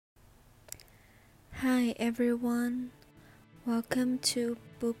Hi everyone, welcome to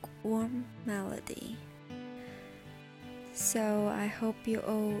Bookworm Melody. So I hope you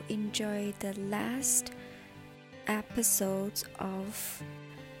all enjoyed the last episodes of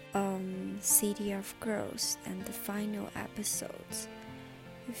City of Girls and the final episodes.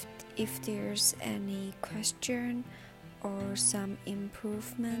 If there's any question or some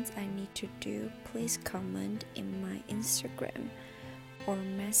improvements I need to do, please comment in my Instagram or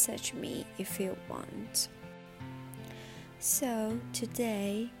message me if you want. So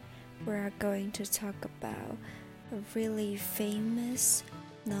today we are going to talk about a really famous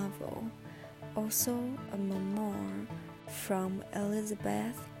novel, also a memoir from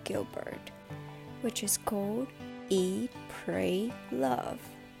Elizabeth Gilbert, which is called Eat, Pray, Love.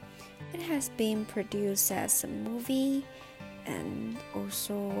 It has been produced as a movie and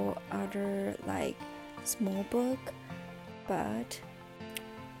also other like small book, but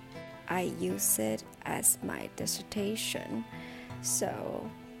I use it as my dissertation. So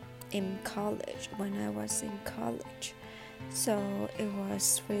in college, when I was in college, so it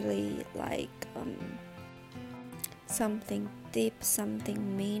was really like something deep,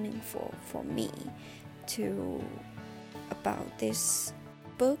 something meaningful for me to about this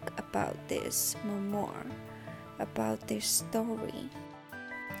book, about this memoir, about this story,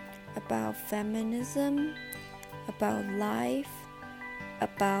 about feminism, about life,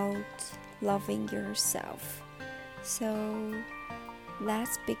 about loving yourself. So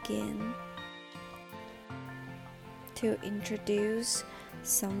let's begin to introduce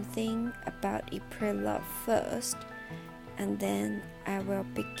something about Eat, Pray, Love first, and then I will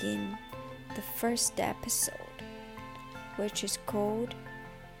begin the first episode, which is called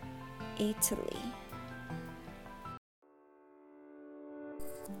Italy.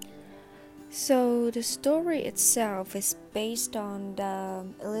 So the story itself is based on the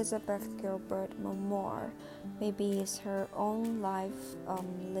Elizabeth Gilbert memoir. Maybe it's her own life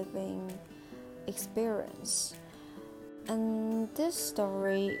living experience. And this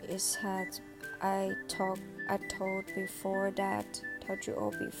story is I told you all before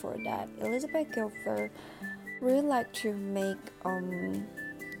that Elizabeth Gilbert really like to make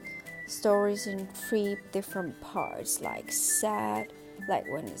stories in 3 different parts, like sad, like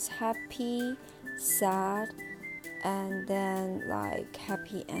when it's happy, sad, and then like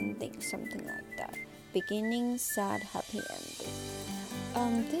happy ending, something like that. Beginning, sad, happy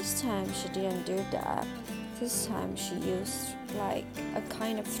ending. This time she didn't do that. This time she used like a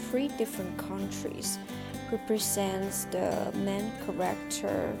kind of 3 different countries represents the main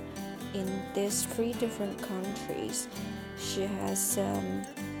character in these 3 different countries. She has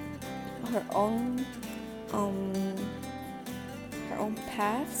her own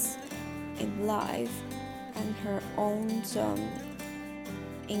paths in life and her own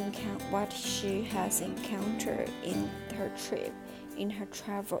what she has encountered in her trip, in her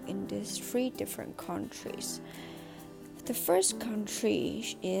travel in these 3 different countries. The first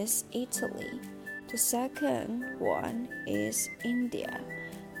country is Italy. The second one is India.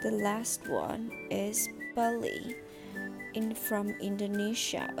 The last one is Bali from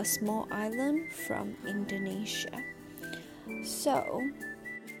Indonesia, a small island from Indonesia. So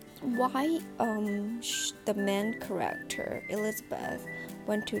why the main character Elizabeth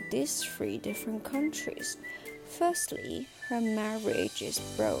went to these 3 different countries? Firstly, her marriage is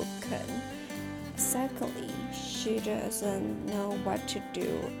broken. Secondly, she doesn't know what to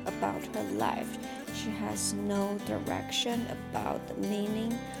do about her life. She has no direction about the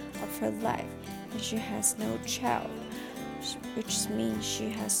meaning of her life, and she has no child, which means she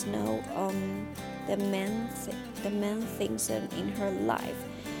has no the main things in her life.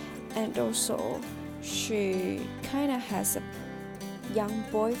 And also she kind of has a young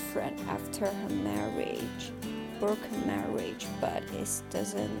boyfriend after her broken marriage, but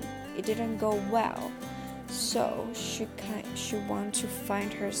it didn't go well. So she want to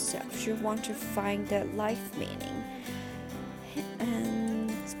find herself. She want to find the life meaning.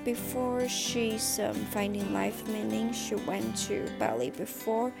 And before she's finding life meaning, she went to Bali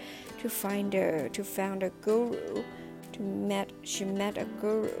before to found a guru. She met a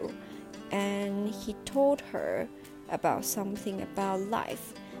guru, and he told her about something about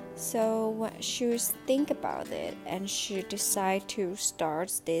life. So when she was think about it, and she decided to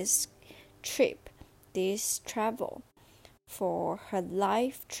start this travel for her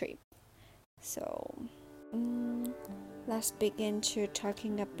life trip. So let's begin to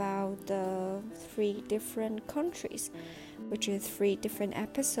talking about the 3 different countries, which is 3 different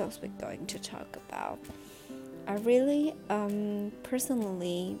episodes we're going to talk about. I really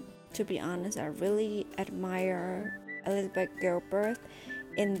personally, to be honest, I really admire Elizabeth Gilbert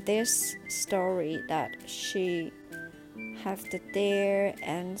in this story that she has the dare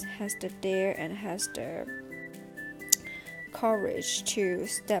and has the courage to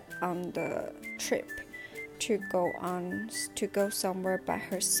step on the trip to go somewhere by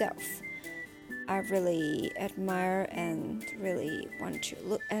herself. I really admire and really want to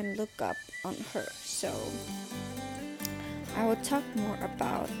look up on her. So I will talk more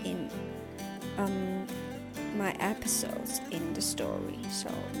about in my episodes in the story. So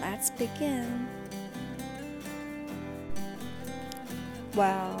let's begin.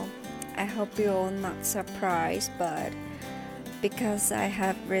 Well, I hope you're all not surprised, but because I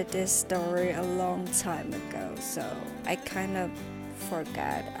have read this story a long time ago, so I kind of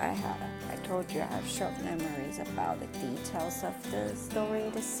forgot. I told you I have short memories about the details of the story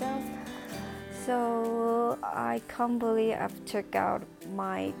itself. So I can't believe I've took out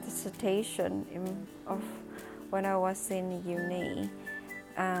my dissertation of when I was in uni,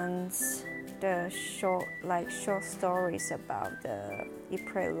 and the short stories about the Eat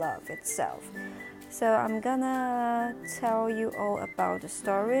Pray Love itself. So I'm gonna tell you all about the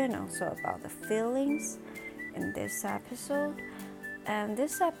story and also about the feelings in this episode. And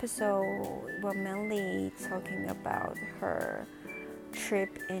this episode will mainly talking about her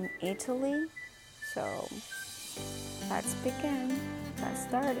trip in Italy. So let's begin. Let's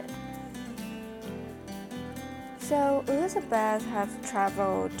start it. So Elizabeth has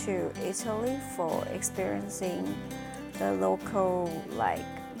traveled to Italy for experiencing the local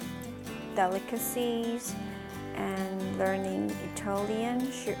delicacies and learning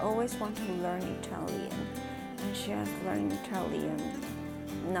Italian. She always wanted to learn Italian, and she has learned Italian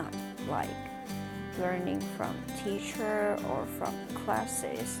not like learning from teacher or from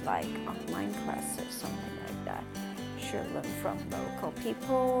classes like online classes, something like that. She learned from local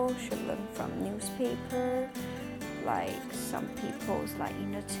people, she learned from newspaper, like some people's like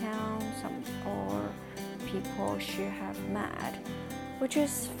in the town, or people she have met, which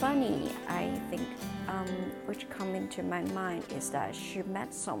is funny. I think which come into my mind is that she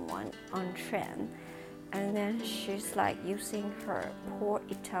met someone on train, and then she's like using her poor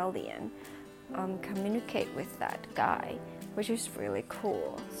Italian communicate with that guy, which is really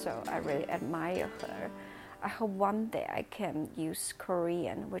cool. So I really admire her. I hope one day I can use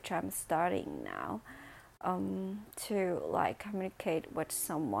Korean, which I'm studying now, to like communicate with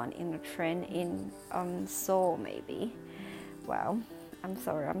someone in a train in Seoul maybe. Well, I'm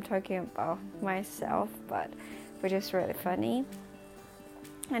sorry, I'm talking about myself, but which is really funny.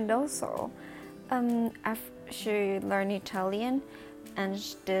 And also, after she learned Italian and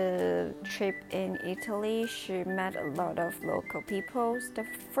the trip in Italy, she met a lot of local people. The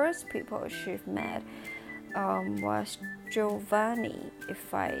first people she met was Giovanni,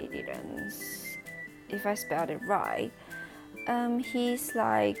 if I spelled it right. He's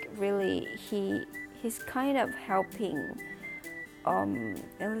like really he's kind of helping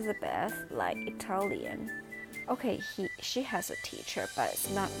Elizabeth like Italian. Okay, she has a teacher, but it's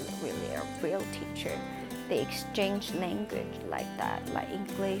not really a real teacher. They exchange language like that, like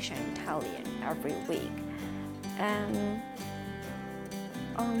English and Italian every week. And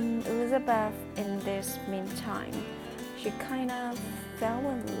Elizabeth, in this meantime, she kind of fell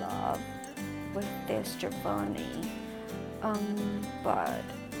in love with this Giovanni, but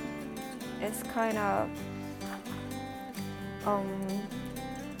it's kind of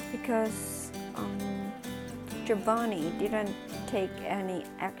because Giovanni didn't take any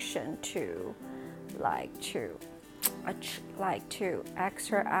action to ask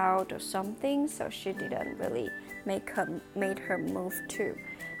her out or something, so she didn't really made her move too.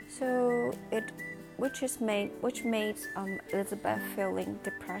 So which made Elizabeth feeling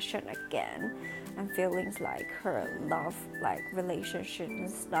depression again, and feelings like her love relationship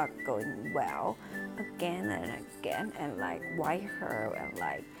is not going well again and again, and like why her, and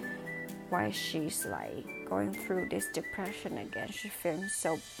like why she's like going through this depression again. She feels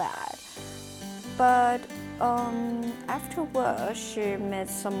so bad. But afterwards she met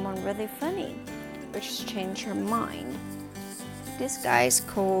someone really funny, which changed her mind. This guy is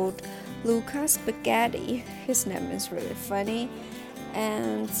called Luca Spaghetti. His name is really funny,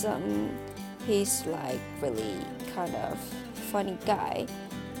 and he's like really kind of funny guy.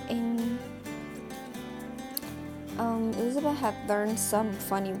 And Elizabeth had learned some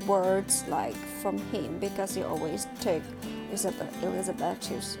funny words like from him, because he always took Elizabeth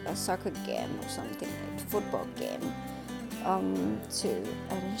to a soccer game or something, like football game, and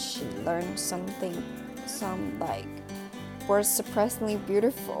she learned some like words surprisingly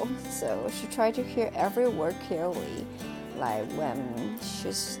beautiful. So she tried to hear every word clearly, like when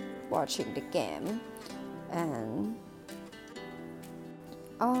she's watching the game. And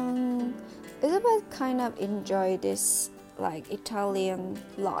Um, Elizabeth kind of enjoyed this like Italian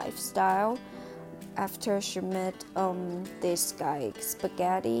lifestyle after she met this guy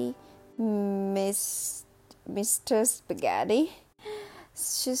Spaghetti, Miss Mr. Spaghetti.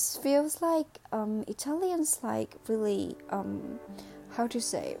 She feels like Italians like really how to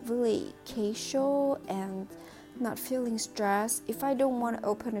say really casual and not feeling stressed. If I don't want to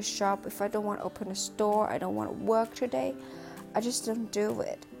open a shop, if I don't want to open a store, I don't want to work today, I just don't do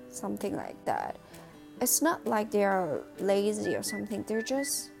it. Something like that. It's not like they are lazy or something. They're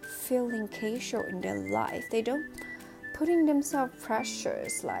just feeling casual in their life. They don't putting themselves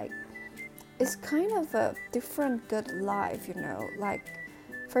pressures. Like it's kind of a different good life, Like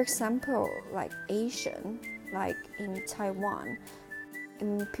for example, like Asian, like in Taiwan,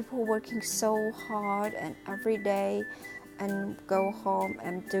 and people working so hard and every day and go home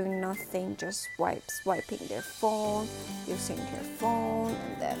and doing nothing, just swiping their phone, using their phone,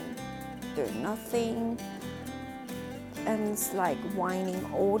 and then doing nothing, and it's like whining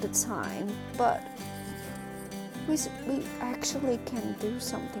all the time. But we actually can do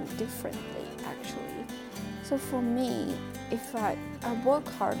something differently, actually. So for me, if I work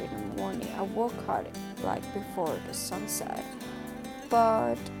hard in the morning, I work hard like before the sunset,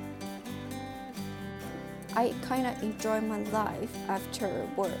 but I kind of enjoy my life after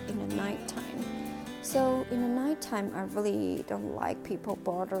work in the nighttime. So in the nighttime, I really don't like people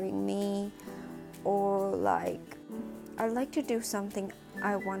bothering me, or like I like to do something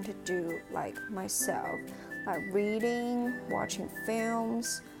I want to do like myself, like reading, watching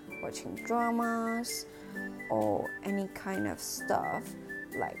films, watching dramas, or any kind of stuff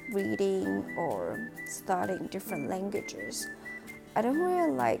like reading or studying different languages. I don't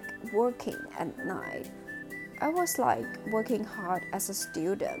really like working at night. I was like working hard as a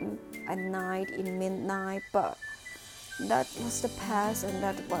student at night in midnight, but that was the past and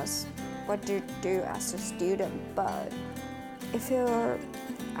that was what you do as a student. But if you're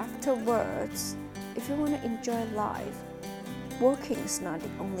afterwards, if you want to enjoy life, working is not the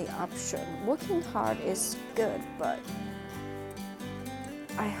only option. Working hard is good, but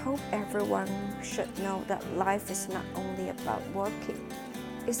I hope everyone should know that life is not only about working.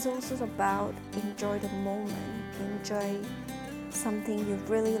 It's also about enjoy the moment, enjoy something you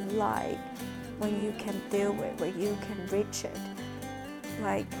really like when you can do it, when you can reach it.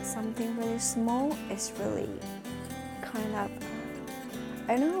 Like something really small is really kind of,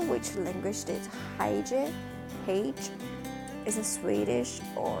 I don't know which language it is, Hage, is it Swedish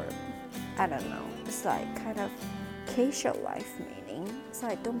or I don't know. It's like kind of casual life meaning. It's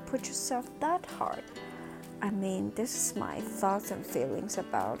like don't put yourself that hard. I mean, this is my thoughts and feelings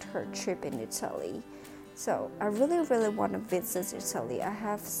about her trip in Italy. So I really, really want to visit Italy. I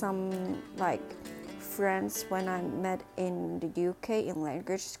have some like friends when I met in the UK in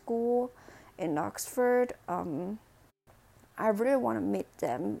language school in Oxford. I really want to meet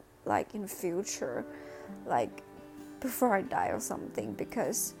them like in the future, like before I die or something,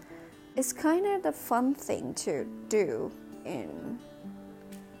 because it's kind of the fun thing to do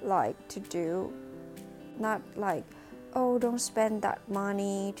not like, oh, don't spend that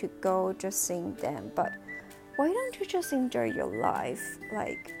money to go just seeing them, but why don't you just enjoy your life?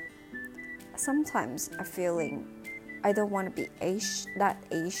 Like sometimes I feeling I don't want to be that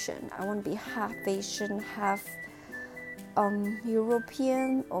Asian. I want to be half Asian, half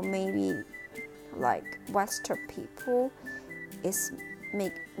European, or maybe like Western people.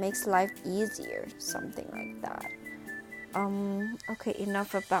 Makes life easier, something like that. Okay,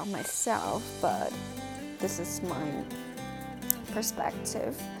 enough about myself, but this is my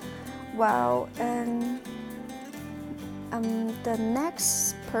perspective. Wow, and the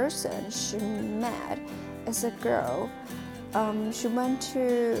next person she met is a girl. She went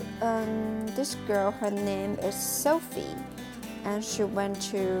to this girl. Her name is Sophie, and she went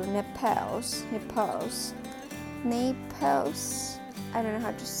to Naples. I don't know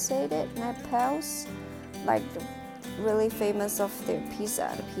how to say it. Naples, like the really famous of their pizza.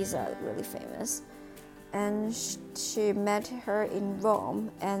 The pizza is really famous. And she met her in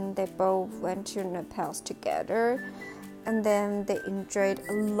Rome, and they both went to Naples together. And then they enjoyed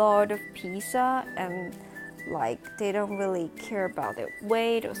a lot of pizza, and like they don't really care about their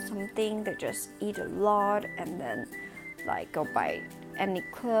weight or something. They just eat a lot and then like go buy any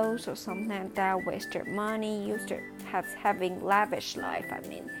clothes or something like that, waste their money, having lavish life. I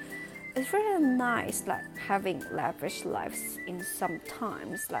mean, it's really nice like having lavish lives in some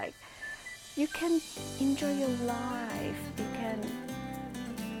times. Like you can enjoy your life. You can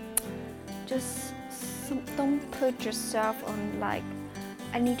just don't put yourself on like,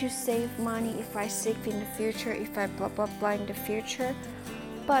 I need to save money if I save in the future, if I blah blah blah in the future.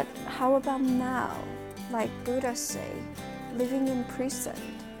 But how about now? Like Buddha say, living in prison.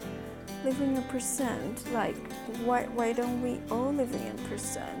 Living in prison, like why don't we all living in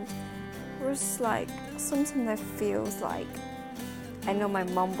prison? It's like sometimes I feels like, I know my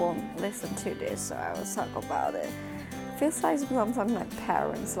mom won't listen to this, so I will talk about it. Feels like sometimes my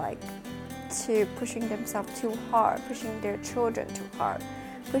parents like to pushing themselves too hard, pushing their children too hard,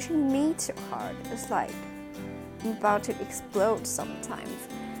 pushing me too hard. It's like I'm about to explode sometimes.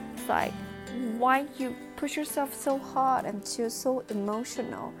 It's like, why you push yourself so hard and feel so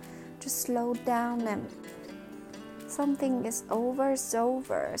emotional? Just slow down, and something is over, it's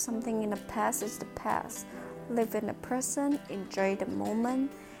over. Something in the past is the past. Live in the present, enjoy the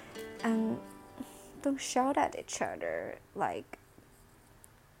moment, and don't shout at each other. Like,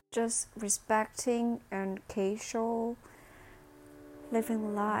 just respecting and casual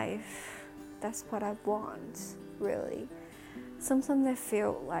living life. That's what I want, really. Sometimes I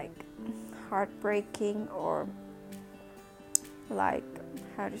feel like heartbreaking, or like,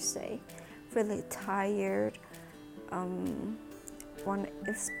 how to say, really tired, want to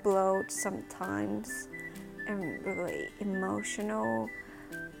explode sometimes, and really emotional.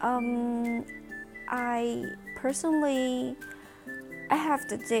 I personally, I have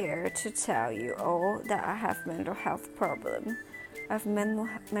the dare to tell you all that I have mental health problem. I have mental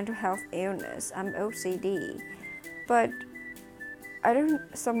health illness. I'm OCD, but I don't.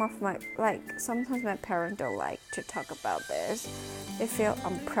 Sometimes my parents don't like to talk about this. They feel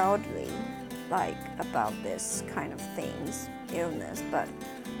I'm proudly like about this kind of things, illness, but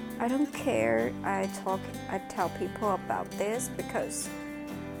I don't care. I tell people about this because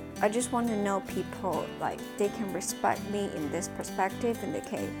I just want to know people, like, they can respect me in this perspective, and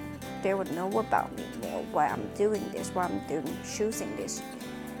they would know about me more, why I'm doing this, why I'm choosing this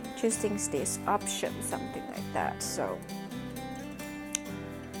option, something like that. So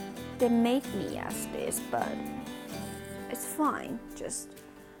they made me ask this, but it's fine. Just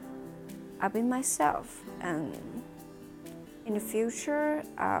I'll be myself, and in the future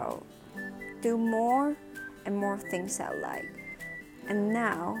I'll do more and more things I like. And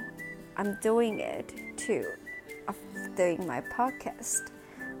now I'm doing it too, of doing my podcast.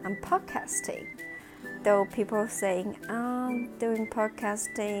 I'm podcasting. Though people are saying, doing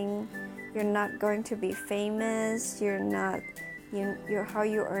podcasting, you're not going to be famous, you're how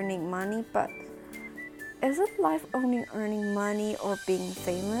you earning money, but is it life only earning money or being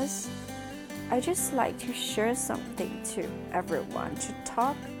famous? I just like to share something to everyone, to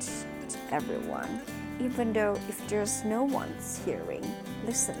talk to everyone, even though if there's no one's hearing,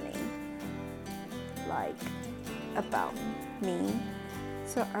 listening, like, about me.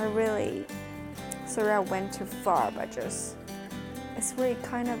 So I went too far, but just, it's really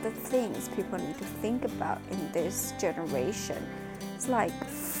kind of the things people need to think about in this generation. It's like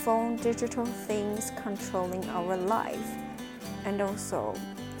phone, digital things controlling our life, and also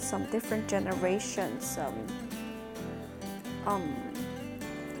some different generations,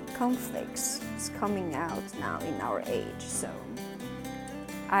 conflicts is coming out now in our age. So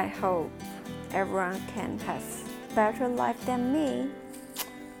I hope everyone can have better life than me.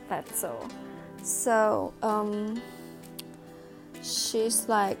 That's all. So she's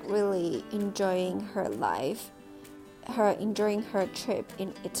like really enjoying her life, enjoying her trip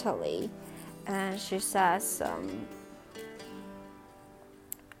in Italy, and she says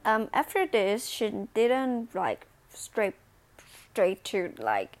after this she didn't like straight to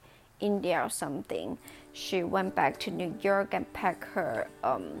like India or something. She went back to New York and pack her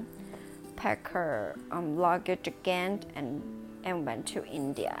luggage again, and went to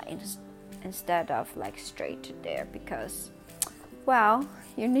India instead of like straight to there, because, well,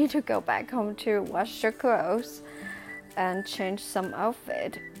 you need to go back home to wash your clothes and change some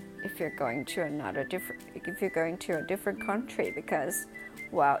outfit if you're going to a different country, because,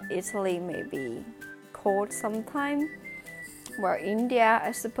 well, Italy may be cold sometime, while India,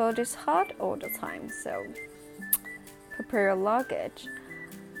 I suppose, is hot all the time. So prepare your luggage.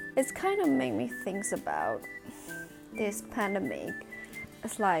 It's kind of made me think about this pandemic.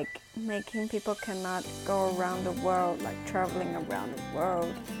 It's like making people cannot go around the world, like traveling around the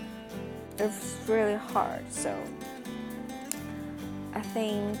world. It's really hard. So I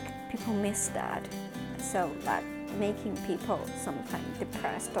think people miss that. So that making people sometimes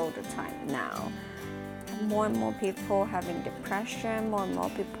depressed all the time now. More and more people having depression, more and more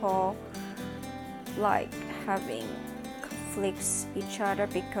people like having conflicts each other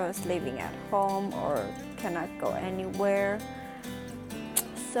because living at home or cannot go anywhere.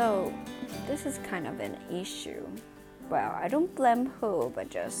 So this is kind of an issue. Well, I don't blame who, but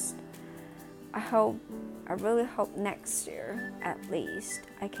just I really hope next year at least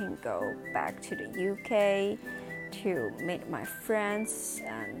I can go back to the UK to meet my friends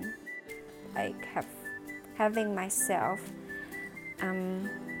and like having myself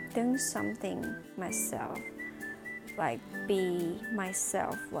doing something myself, like be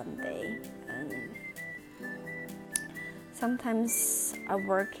myself one day. And sometimes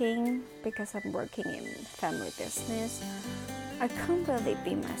because I'm working in family business, I can't really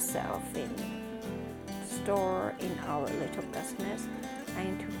be myself in store in our little business. I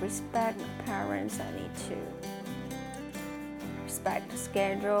need to respect my parents. I need to respect the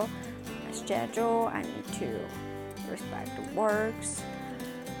schedule. I need to respect the works.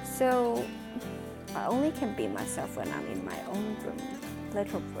 So I only can be myself when I'm in my own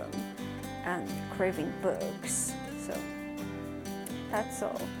little room, and craving books. So that's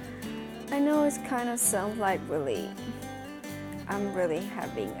all. I know it kind of sounds like I'm really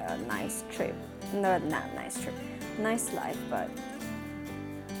having a nice trip. No, not nice trip. Nice life, but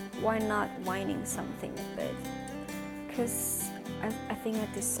why not whining something a bit? Because I think I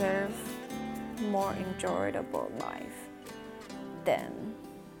deserve more enjoyable life than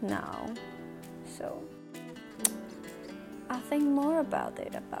now. So I think more about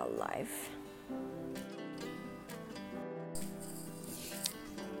life.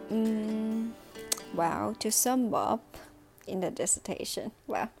 Wow, to sum up in the dissertation,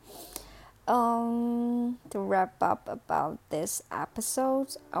 to wrap up about this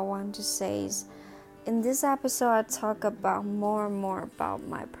episode, I want to say in this episode I talk about more and more about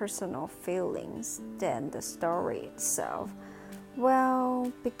my personal feelings than the story itself.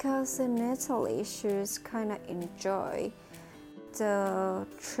 Well, because in Italy she's kind of enjoy the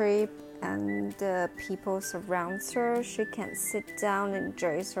trip and the people surround her. She can sit down and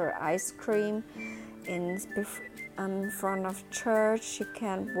enjoy her ice cream in front of church. She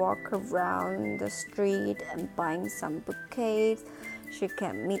can walk around the street and buying some bouquets. She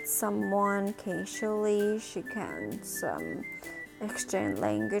can meet someone casually. She can exchange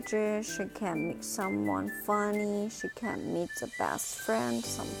languages. She can meet someone funny. She can meet a best friend,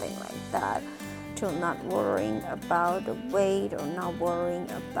 something like that. To not worrying about the weight or not worrying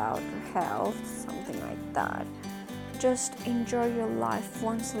about her health, something like that. Just enjoy your life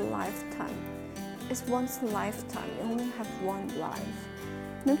once a lifetime. It's once a lifetime. You only have one life.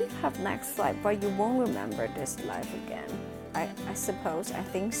 Maybe you have next life, but you won't remember this life again. I suppose. I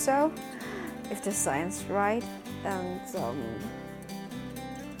think so. If the science right, and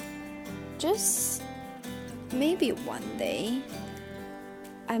just maybe one day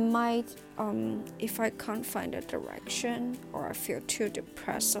I might, if I can't find a direction or I feel too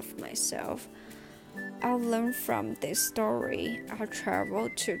depressed of myself, I'll learn from this story. I'll travel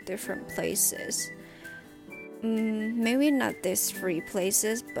to different places. Maybe not these 3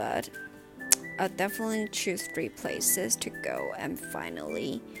 places, but I'll definitely choose 3 places to go and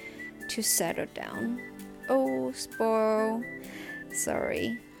finally to settle down. Oh, spoil.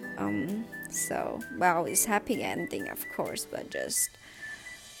 Sorry. So, well, it's happy ending, of course, but just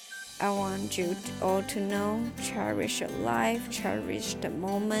I want you all to know, cherish your life, cherish the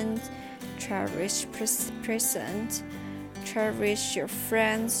moment, cherish present, cherish your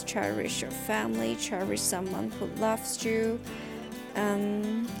friends, cherish your family, cherish someone who loves you.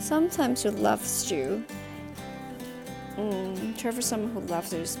 Sometimes who loves you. Cherish someone who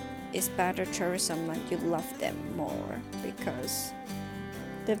loves you is better. Cherish someone you love them more because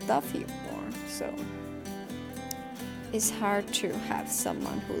they love you more. So it's hard to have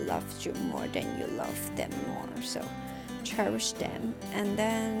someone who loves you more than you love them more. So cherish them. And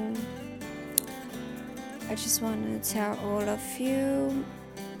then I just want to tell all of you,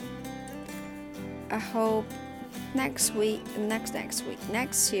 I hope next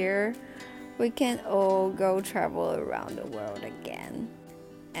year, we can all go travel around the world again.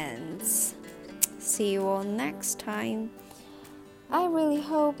 And see you all next time. I really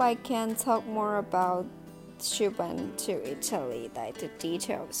hope I can talk more about she went to Italy, like the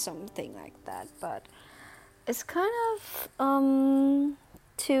details, something like that. But it's kind of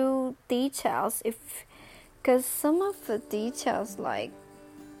too details, because some of the details, like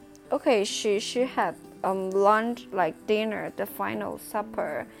okay, she had lunch, like dinner, the final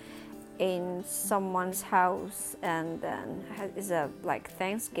supper in someone's house, and then it's a like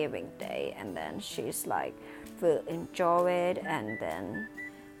Thanksgiving day, and then she's like will enjoy it, and then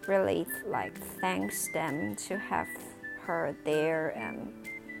really like thanks them to have her there, and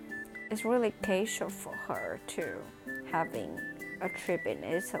it's really casual for her to having a trip in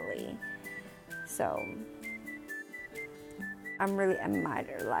Italy. So I'm really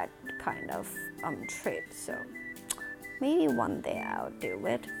admire that kind of trip. So maybe one day I'll do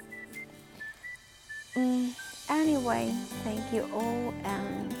it. Mm, anyway, thank you all,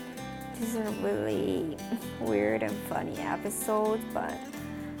 and this is a really weird and funny episode, but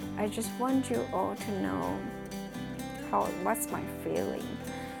I just want you all to know what's my feeling,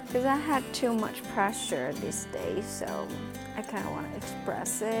 because I had too much pressure these days, so I kind of want to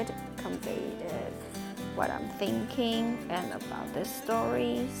express it, convey it, what I'm thinking, and about the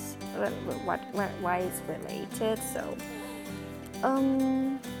stories, why it's related. So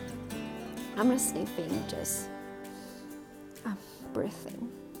I'm just sleeping, just breathing.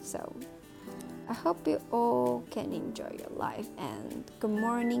 So I hope you all can enjoy your life, and good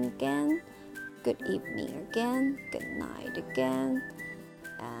morning again, good evening again, good night again,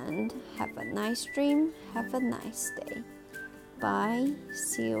 and have a nice dream, have a nice day. Bye,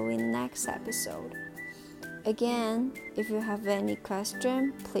 see you in next episode. Again, if you have any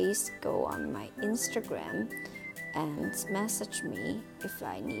question, please go on my Instagram and message me if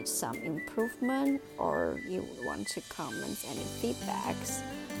I need some improvement or you want to comment any feedbacks.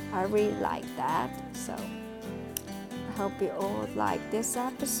 I really like that. So I hope you all like this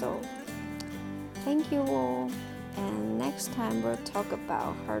episode. Thank you all. And next time we'll talk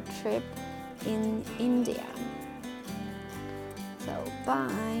about her trip in India. So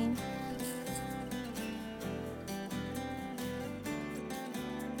bye.